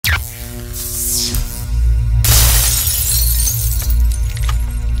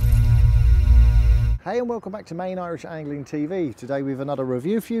Hey and welcome back to Main Irish Angling TV. Today we have another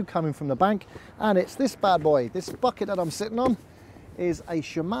review for you coming from the bank, and it's this bad boy. This bucket that I'm sitting on is a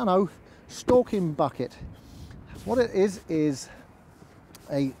Shimano stalking bucket. What it is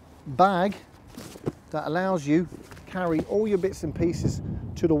a bag that allows you to carry all your bits and pieces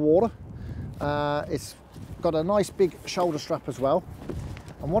to the water. It's got a nice big shoulder strap as well.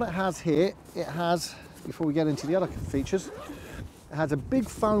 And what it has here, it has, before we get into the other features, it has a big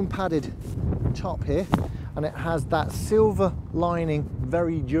foam padded top here, and it has that silver lining,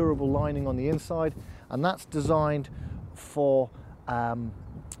 very durable lining on the inside, and that's designed for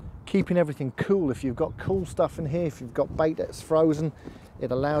keeping everything cool. If you've got cool stuff in here, if you've got bait that's frozen,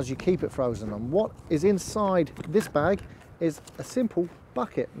 it allows you to keep it frozen. And what is inside this bag is a simple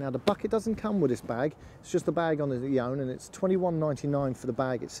bucket. Now the bucket doesn't come with this bag, it's just a bag on its own, and it's $21.99 for the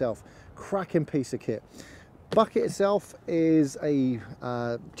bag itself. Cracking piece of kit. Bucket itself is a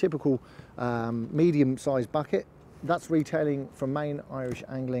typical medium-sized bucket. That's retailing from Main Irish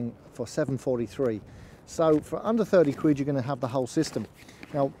Angling for $7.43. So for under 30 quid, you're going to have the whole system.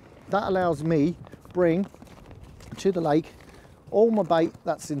 Now that allows me to bring to the lake all my bait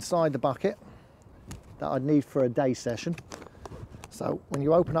that's inside the bucket that I'd need for a day session. So when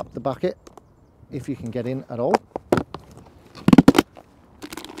you open up the bucket, if you can get in at all,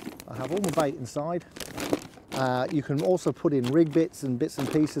 I have all my bait inside. You can also put in rig bits and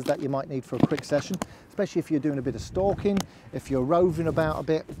pieces that you might need for a quick session, especially if you're doing a bit of stalking, if you're roving about a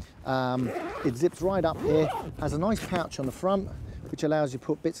bit. It zips right up here, has a nice pouch on the front which allows you to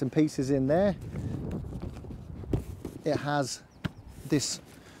put bits and pieces in there. It has this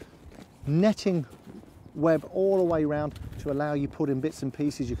netting web all the way around to allow you to put in bits and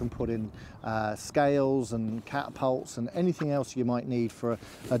pieces. You can put in scales and catapults and anything else you might need for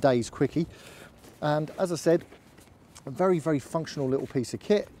a day's quickie. And as I said, a very, very functional little piece of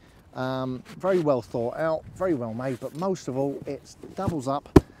kit, very well thought out, very well made, but most of all, it doubles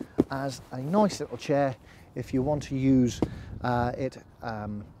up as a nice little chair if you want to use it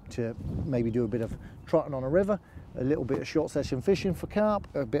to maybe do a bit of trotting on a river, a little bit of short session fishing for carp,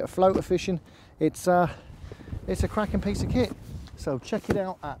 a bit of floater fishing. It's a cracking piece of kit. So check it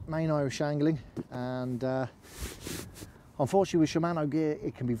out at Main Irish Angling. And unfortunately with Shimano gear,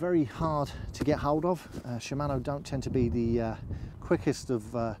 it can be very hard to get hold of. Shimano don't tend to be the quickest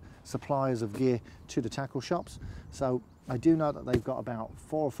of suppliers of gear to the tackle shops. So I do know that they've got about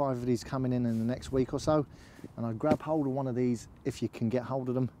 4 or 5 of these coming in the next week or so. And I'd grab hold of one of these if you can get hold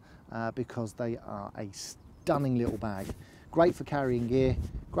of them, because they are a stunning little bag. Great for carrying gear,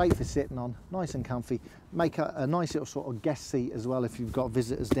 great for sitting on, nice and comfy. Make a nice little sort of guest seat as well if you've got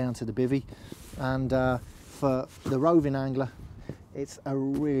visitors down to the bivvy. And for the roving angler, it's a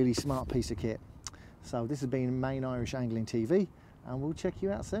really smart piece of kit. So this has been Main Irish Angling TV, and we'll check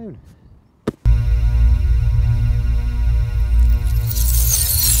you out soon.